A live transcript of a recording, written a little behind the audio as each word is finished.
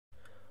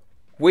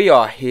We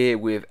are here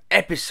with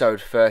episode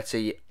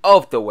 30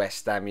 of the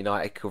West Ham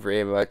United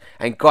career mode.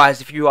 And guys,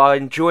 if you are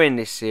enjoying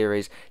this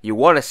series, you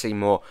want to see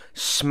more,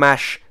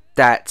 smash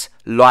that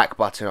like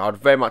button. I'd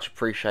very much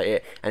appreciate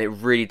it, and it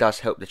really does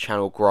help the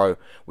channel grow.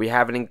 We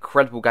have an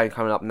incredible game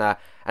coming up now,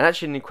 and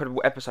actually an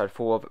incredible episode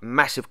full of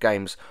massive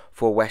games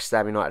for West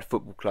Ham United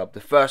Football Club.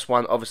 The first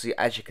one, obviously,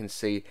 as you can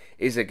see,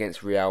 is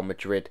against Real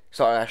Madrid. It's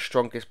like our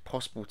strongest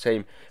possible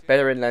team.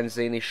 Better in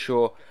Lanzini,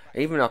 sure.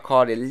 Even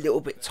Enquiries a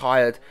little bit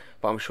tired,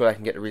 but I'm sure they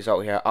can get the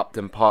result here at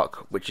Upton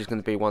Park, which is going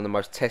to be one of the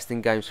most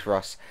testing games for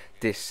us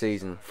this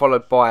season.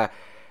 Followed by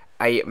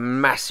a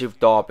massive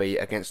derby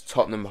against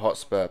Tottenham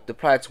Hotspur. The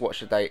player to watch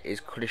today is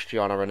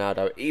Cristiano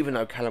Ronaldo, even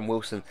though Callum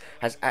Wilson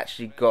has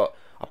actually got,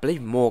 I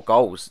believe, more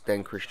goals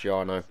than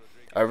Cristiano.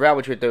 Real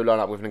Madrid do line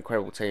up with an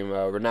incredible team.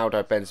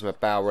 Ronaldo, Benzema,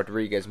 Bale,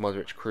 Rodriguez,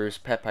 Modric, Cruz,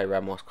 Pepe,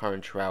 Ramos,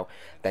 Coentrão,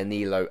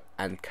 Danilo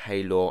and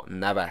Keylor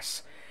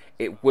Navas.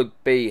 It would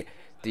be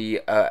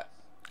the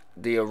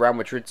Real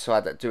Madrid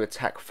side that do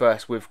attack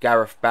first with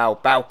Gareth Bale.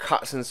 Bale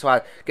cuts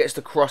inside, gets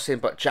the cross in,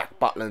 but Jack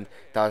Butland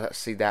does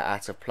see that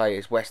out of play.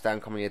 It's West Ham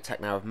coming in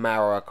attack now with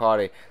Mauro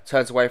Icardi.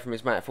 Turns away from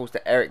his man, it falls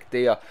to Eric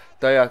Dier.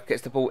 Dier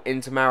gets the ball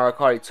into Mauro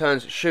Icardi,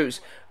 turns,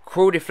 shoots.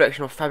 Cruel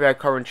deflection of Fabio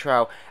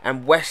Coentrão,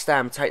 and West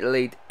Ham take the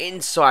lead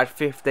inside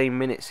 15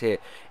 minutes here.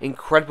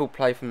 Incredible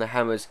play from the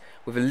Hammers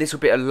with a little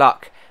bit of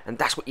luck, and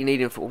that's what you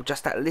need in football,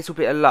 just that little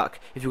bit of luck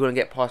if you're going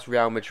to get past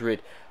Real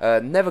Madrid.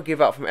 Never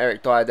give up from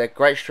Eric Dier there.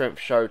 Great strength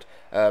showed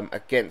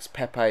against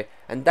Pepe,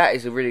 and that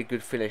is a really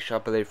good finish, I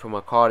believe, from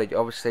Icardi.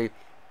 Obviously,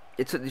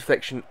 it took the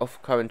deflection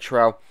off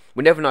Coentrão.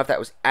 We never know if that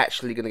was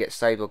actually going to get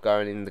saved or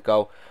going in the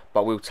goal,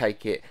 but we'll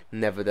take it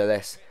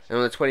nevertheless. And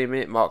on the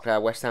 20-minute mark now,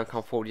 West Ham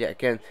come forward yet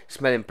again,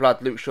 smelling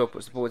blood. Luke Shaw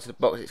puts the ball into the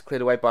box. It's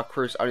cleared away by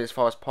Cruz, only as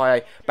far as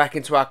Payet. Back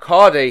into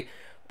Icardi,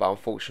 but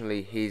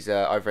unfortunately his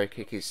overhead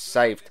kick is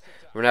saved.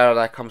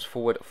 Ronaldo comes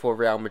forward for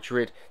Real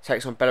Madrid,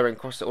 takes on Bellerin,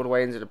 crosses it all the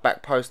way into the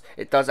back post.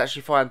 It does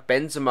actually find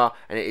Benzema,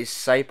 and it is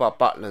saved by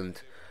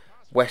Butland.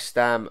 West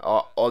Ham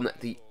are on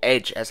the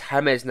edge as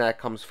James now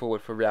comes forward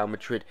for Real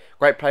Madrid.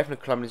 Great play from the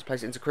Colombians,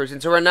 plays it into Cruz,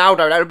 into Ronaldo.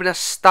 That would have been a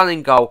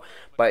stunning goal,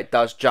 but it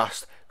does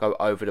just go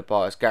over the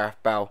bar as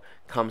Gareth Bale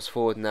comes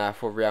forward now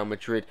for Real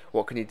Madrid.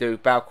 What can he do?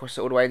 Bale crosses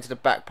it all the way into the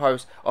back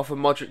post. Off of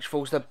Modric,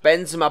 falls to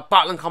Benzema.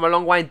 Butland come a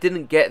long way and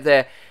didn't get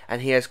there,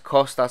 and he has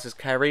cost us as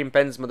Karim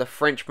Benzema, the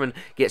Frenchman,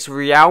 gets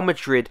Real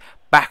Madrid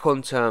back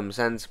on terms.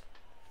 And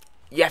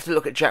you have to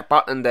look at Jack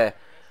Butland there.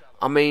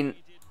 I mean,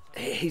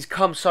 he's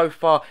come so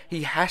far,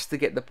 he has to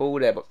get the ball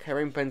there, but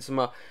Karim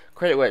Benzema,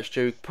 credit where it's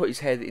due, put his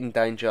head in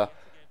danger,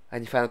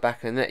 and he found the back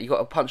of the net. You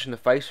got a punch in the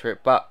face for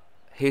it, but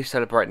he's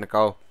celebrating the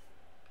goal,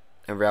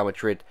 and Real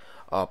Madrid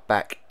are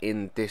back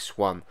in this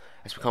one.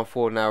 As we come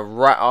forward now,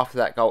 right after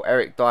that goal,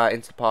 Eric Dier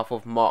into the path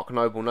of Mark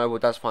Noble. Noble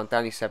does find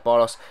Dani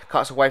Ceballos,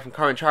 cuts away from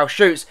Coentrão,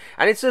 shoots,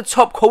 and into the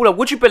top corner.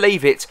 Would you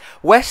believe it?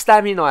 West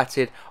Ham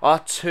United are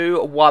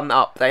 2-1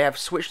 up. They have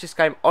switched this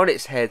game on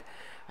its head,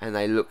 and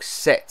they look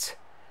set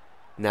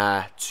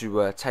now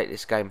to take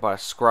this game by a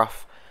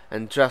scruff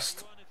and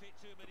just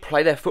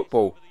play their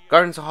football.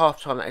 Going into half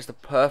time, that is the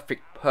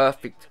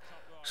perfect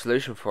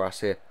solution for us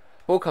here.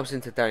 Ball comes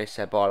into Dani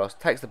Ceballos,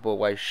 takes the ball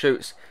away,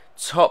 shoots,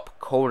 top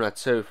corner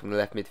too from the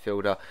left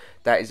midfielder.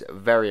 That is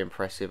very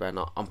impressive, and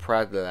I'm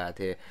proud of the lad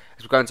here.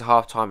 As we go into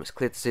half time, it's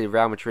clear to see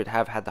Real Madrid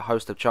have had the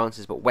host of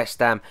chances, but West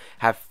Ham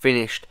have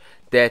finished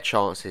their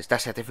chances.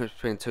 That's the difference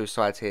between the two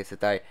sides here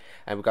today.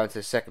 And we're going to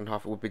the second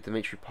half. It would be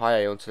Dimitri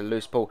Payet onto the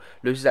loose ball.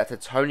 Loses that to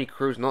Toni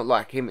Kroos, not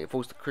like him. It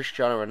falls to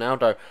Cristiano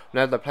Ronaldo.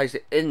 Ronaldo plays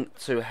it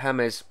into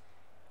James.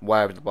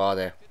 Way over the bar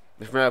there.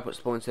 If Ronaldo puts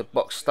the ball into the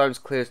box, Stones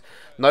clears.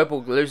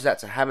 Noble loses that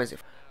to James.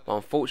 But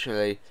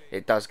unfortunately,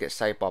 it does get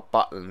saved by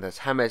Butland as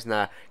James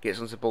now gets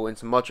onto the ball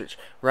into Modric.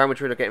 Real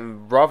Madrid are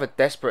getting rather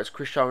desperate as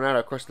Cristiano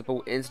Ronaldo crosses the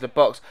ball into the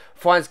box.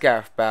 Finds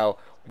Gareth Bale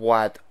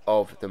wide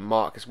of the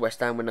mark as West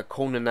Ham win a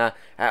corner now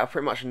out of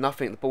pretty much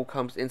nothing. The ball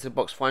comes into the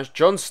box, finds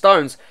John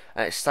Stones,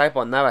 and it's saved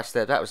by Navas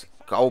there. That was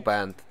goal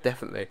band,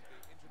 definitely.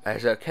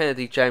 As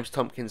Kennedy, James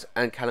Tompkins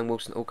and Callum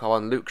Wilson all come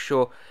on. Luke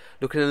Shaw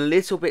looking a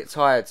little bit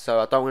tired, so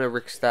I don't want to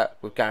risk that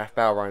with Gareth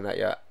Bale running that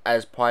yet.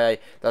 As Payet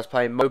does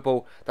play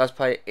mobile, does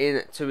play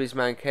in to his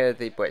man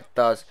Kennedy, but it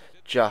does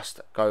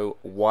just go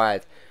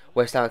wide.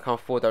 West Ham come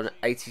forward on the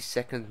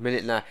 82nd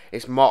minute now.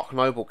 It's Mark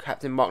Noble.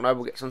 Captain Mark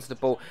Noble gets onto the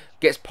ball,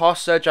 gets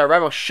past Sergio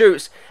Ramos,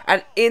 shoots,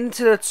 and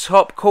into the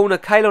top corner.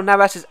 Keylor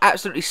Navas is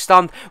absolutely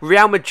stunned.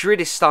 Real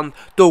Madrid is stunned.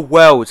 The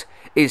world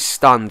is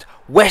stunned.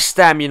 West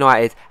Ham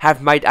United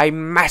have made a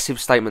massive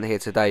statement here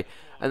today.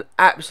 An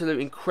absolute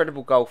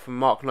incredible goal from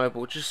Mark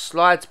Noble. Just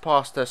slides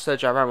past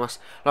Sergio Ramos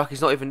like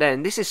he's not even there.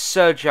 And this is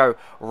Sergio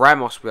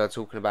Ramos we are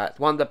talking about.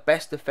 One of the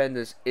best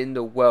defenders in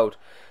the world.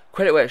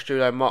 Credit where it's due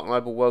though, Mark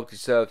Noble well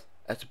deserved.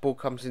 As the ball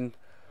comes in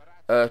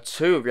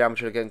to Real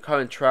Madrid again,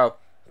 Coentrão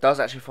does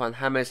actually find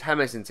James.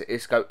 James into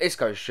Isco.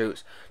 Isco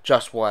shoots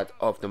just wide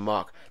of the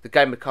mark. The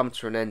game would come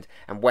to an end,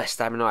 and West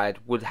Ham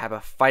United would have a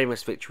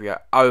famous victory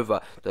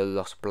over the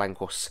Los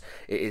Blancos.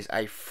 It is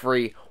a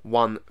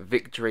 3-1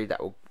 victory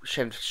that will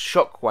send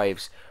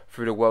shockwaves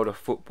through the world of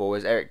football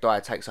as Eric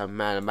Dyer takes home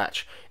man of the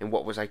match in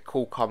what was a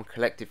cool, calm,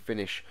 collective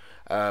finish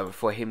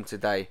for him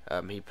today.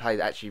 He played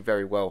actually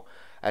very well,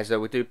 as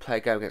we do play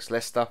a game against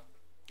Leicester.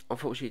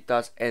 Unfortunately, it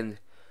does end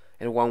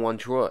in a 1-1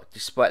 draw,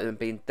 despite them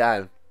being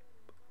down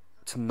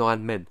to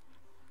 9 men.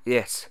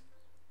 Yes,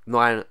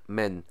 9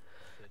 men.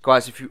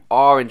 Guys, if you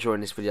are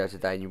enjoying this video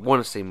today and you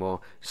want to see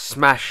more,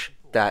 smash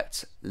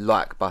that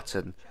like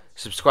button.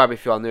 Subscribe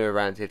if you are new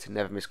around here to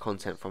never miss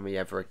content from me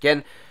ever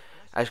again.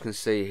 As you can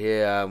see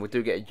here, we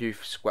do get a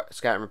youth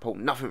scouting report.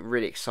 Nothing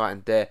really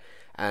exciting there.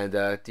 And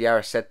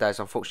Diarra said that is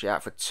unfortunately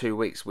out for 2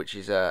 weeks, which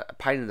is a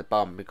pain in the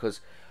bum because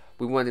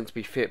we want him to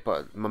be fit,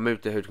 but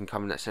Mahmoud Dahoud can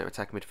come in that centre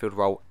attacking midfield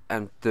role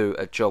and do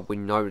a job. We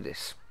know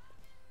this.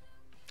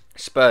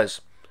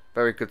 Spurs,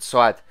 very good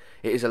side.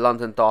 It is a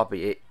London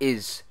derby. It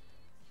is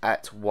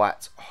at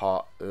White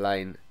Hart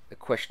Lane. The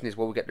question is,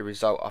 will we get the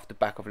result off the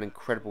back of an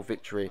incredible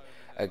victory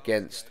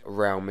against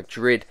Real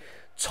Madrid?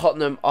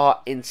 Tottenham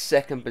are in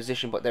second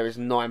position, but there is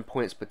 9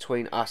 points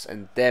between us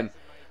and them.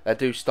 They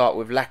do start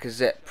with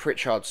Lacazette,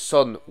 Pritchard,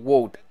 Son,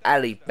 Ward,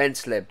 Ali,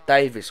 Bentleb,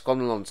 Davis,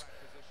 Gonalons,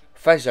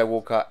 Fazio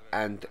Walker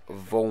and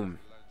Vorm.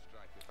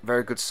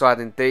 Very good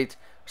side indeed.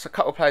 There's a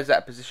couple of players out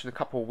of position, a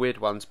couple of weird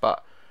ones,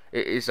 but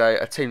it is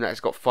a team that has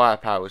got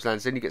firepower. As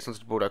Lanzini gets onto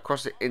the ball, they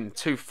cross it in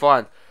to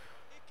find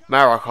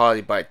Mauro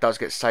Icardi, but it does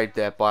get saved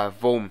there by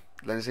Vorm.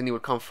 Lanzini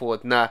would come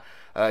forward now.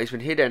 He's been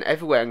here, there and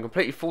everywhere and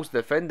completely falls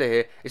the defender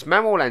here. It's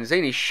Manuel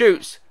Lanzini,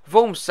 shoots,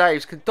 Vorm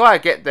saves. Can Dyer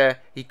get there?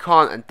 He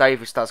can't, and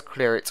Davis does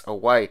clear it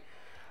away.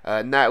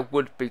 Now it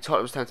would be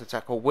Tottenham's turn to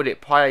tackle. Would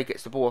it? Payet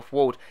gets the ball off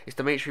Ward. It's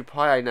Dimitri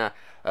Payet now.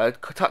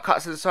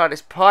 Cuts to the side.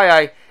 It's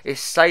Payet.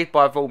 It's saved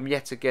by Vorm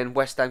yet again.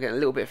 West Ham getting a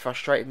little bit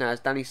frustrated now as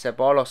Dani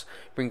Ceballos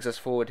brings us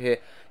forward here.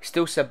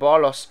 Still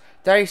Ceballos.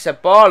 Dani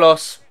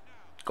Ceballos.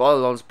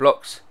 Gonalons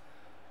blocks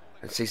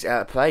and sees it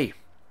out of play.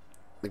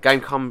 The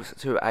game comes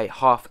to a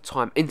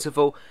half-time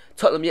interval.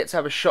 Tottenham yet to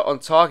have a shot on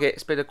target.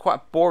 It's been a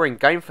quite boring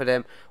game for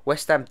them.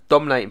 West Ham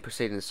dominating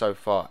proceedings so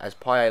far as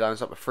Payet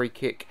lines up a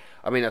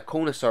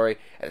corner, at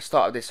the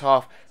start of this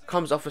half.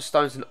 Comes off of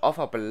Stones and off,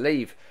 I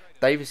believe,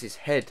 Davis's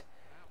head.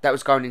 That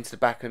was going into the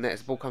back of the net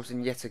as the ball comes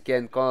in yet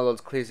again.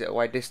 Gonalons clears it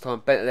away this time.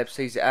 Bentleb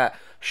sees it out.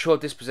 Shaw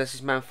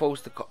dispossesses man,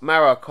 falls to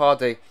Mauro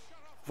Icardi.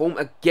 Vorm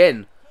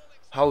again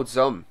holds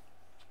on.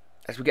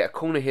 As we get a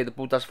corner here, the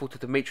ball does fall to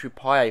Dimitri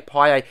Payet.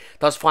 Payet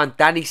does find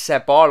Dani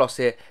Ceballos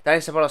here. Dani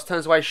Ceballos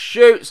turns away,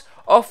 shoots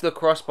off the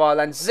crossbar.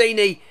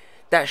 Lanzini,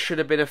 that should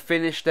have been a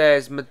finish there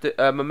as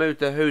Mahmoud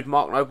Dahoud,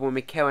 Mark Noble and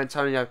Mikel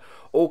Antonio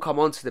all come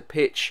onto the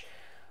pitch.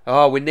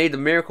 Oh, we need a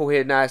miracle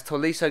here now as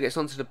Tolisso gets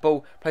onto the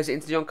ball, plays it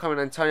into the oncoming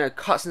Antonio,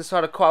 cuts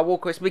inside of Kyle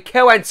Walker. It's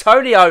Mikel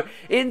Antonio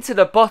into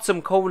the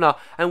bottom corner,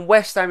 and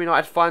West Ham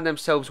United find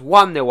themselves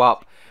 1-0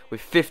 up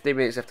with 15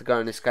 minutes left to go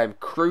in this game.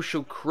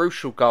 Crucial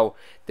goal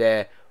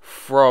there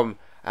from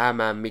our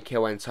man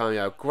Mikel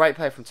Antonio. Great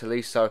play from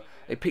Tolisso.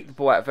 He picked the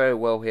ball out very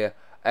well here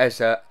as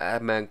our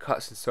man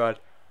cuts inside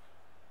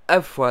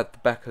and fired the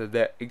back of the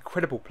net.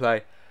 Incredible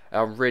play.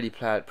 I'm really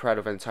proud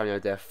of Antonio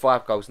there.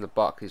 5 goals in the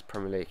Barclays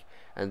Premier League,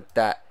 and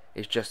that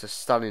is just a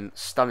stunning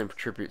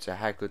tribute to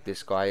how good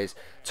this guy is.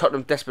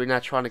 Tottenham desperately now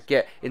trying to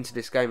get into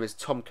this game as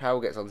Tom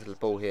Carroll gets onto the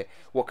ball here.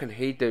 What can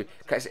he do?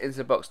 Gets it into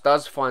the box,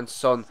 does find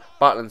Son.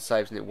 Butland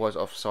saves, and it was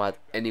offside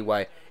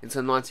anyway.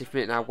 Into the 90th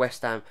minute now,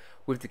 West Ham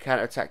with the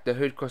counter-attack. The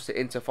Hood crossed it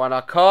in to find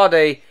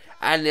Icardi,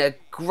 and a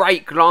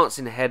great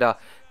glancing header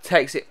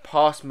takes it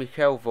past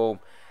Mikel Vorm,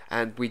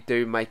 and we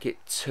do make it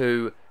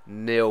 2-0.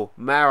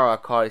 Mauro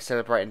Icardi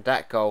celebrating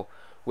that goal,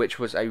 which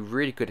was a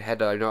really good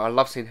header. You know, I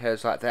love seeing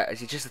headers like that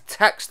as he just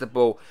attacks the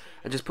ball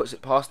and just puts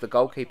it past the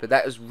goalkeeper.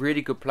 That was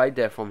really good play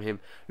there from him.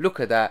 Look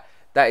at that.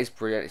 That is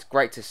brilliant. It's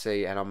great to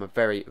see, and I'm a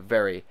very,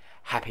 very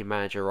happy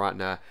manager right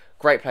now.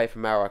 Great play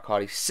from Mauro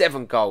Icardi.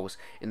 7 goals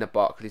in the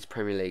Barclays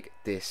Premier League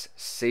this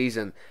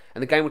season.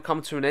 And the game would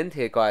come to an end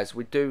here, guys.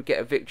 We do get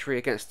a victory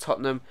against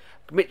Tottenham,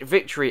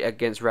 victory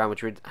against Real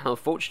Madrid, and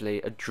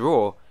unfortunately a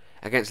draw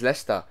against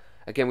Leicester.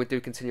 Again, we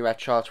do continue our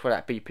charge for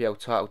that BPL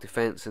title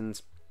defence,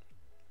 and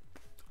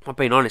I'm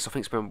being honest, I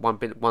think it's been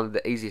one of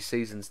the easiest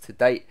seasons to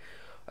date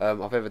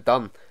I've ever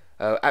done.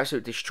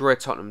 Absolutely destroyed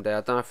Tottenham there.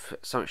 I don't know if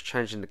something's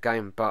changed in the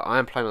game, but I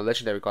am playing on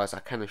legendary, guys. I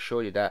can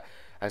assure you that.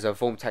 As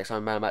Vorm takes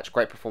home man of the match,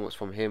 great performance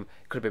from him.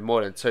 Could have been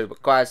more than 2.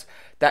 But guys,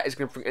 that is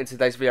going to bring it into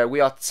today's video. We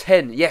are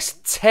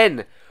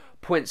 10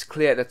 points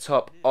clear at the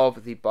top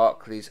of the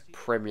Barclays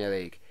Premier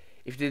League.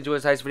 If you did enjoy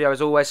today's video,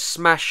 as always,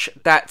 smash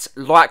that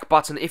like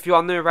button. If you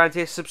are new around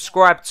here,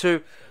 subscribe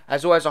too.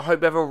 As always, I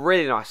hope you have a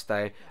really nice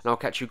day, and I'll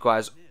catch you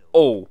guys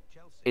all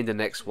in the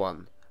next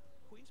one.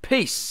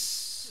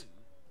 Peace.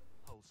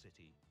 Hull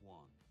City 1,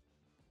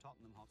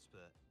 Tottenham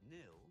Hotspur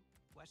 0,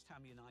 West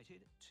Ham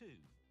United 2,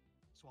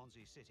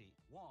 Swansea City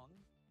 1,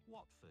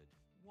 Watford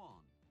 1,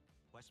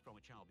 West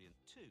Bromwich Albion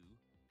 2,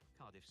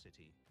 Cardiff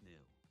City 0.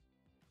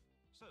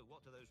 So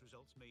what do those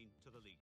results mean to the league?